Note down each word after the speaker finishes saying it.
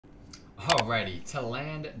Alrighty, to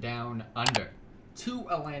land down under. To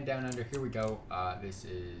a land down under, here we go. This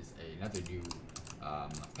is another new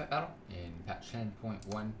pet battle in patch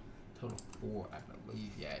 10.1. Total 4, I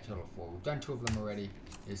believe. Yeah, total 4. We've done 2 of them already.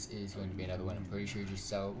 This is going to be another one. I'm pretty sure you just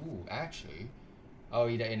sell. Ooh, actually. Oh,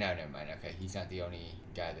 no, never mind. Okay, he's not the only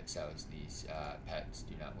guy that sells these pets.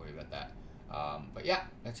 Do not worry about that. But yeah,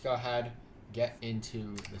 let's go ahead, get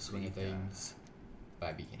into the swing of things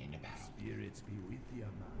by beginning the battle. Spirits be with you, man.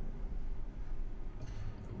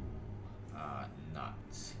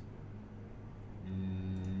 Nuts.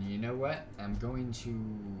 You know what? I'm going to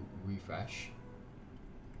refresh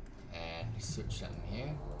and switch something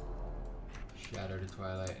here. Shadow to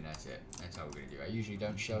Twilight, and that's it. That's all we're gonna do. I usually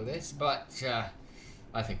don't show this, but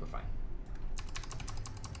I think we're fine.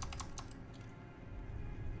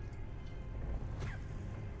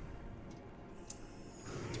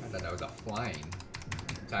 I thought that was a flying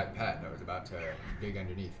type pet that was about to dig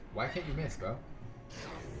underneath. Why can't you miss, bro?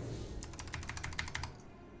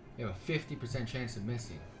 You have a 50% chance of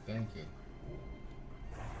missing. Thank you.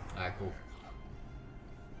 Alright, cool.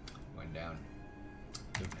 One down.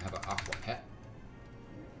 Don't have an aqua pet.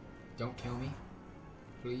 Don't kill me,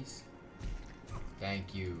 please.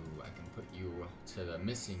 Thank you. I can put you to the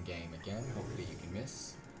missing game again. Hopefully you can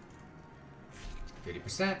miss.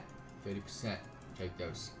 50%. 50%. Take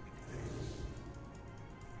those.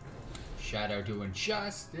 Shadow doing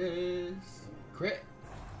justice. Crit.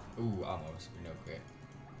 Ooh, almost, but no crit.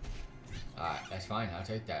 Alright, that's fine. I'll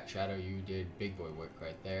take that. Shadow, you did big boy work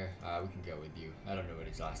right there. We can go with you. I don't know what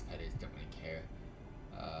his last pet is. Don't really care.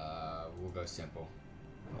 We'll go simple.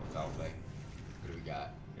 We'll foul play. What do we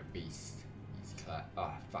got? A beast. He's cut.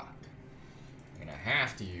 Oh, fuck. I'm gonna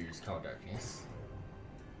have to use Cold Darkness.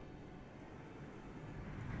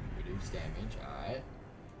 Reduce damage. Alright.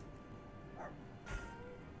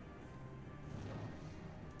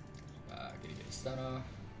 Gonna get a stun off.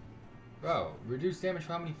 Bro, reduce damage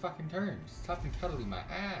for how many fucking turns? Tough and cuddly my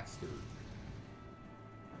ass, dude.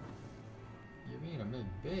 You're being a big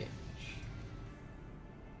bitch.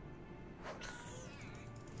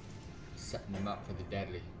 Setting him up for the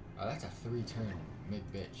deadly. Oh, that's a 3-turn mid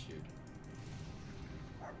bitch, dude.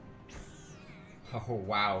 Oh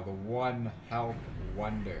wow, the 1 health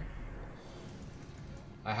wonder.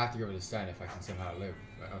 I have to go with the stun if I can somehow live.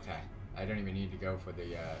 But okay, I don't even need to go for the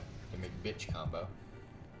mid bitch combo.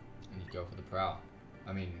 I need to go for the prowl.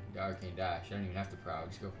 I mean, the arcane dash. I don't even have to prowl.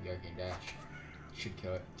 Just go for the arcane dash. Should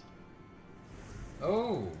kill it.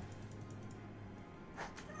 Oh!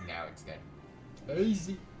 Now it's dead.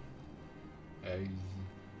 Easy. Easy.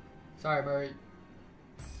 Sorry, Murray.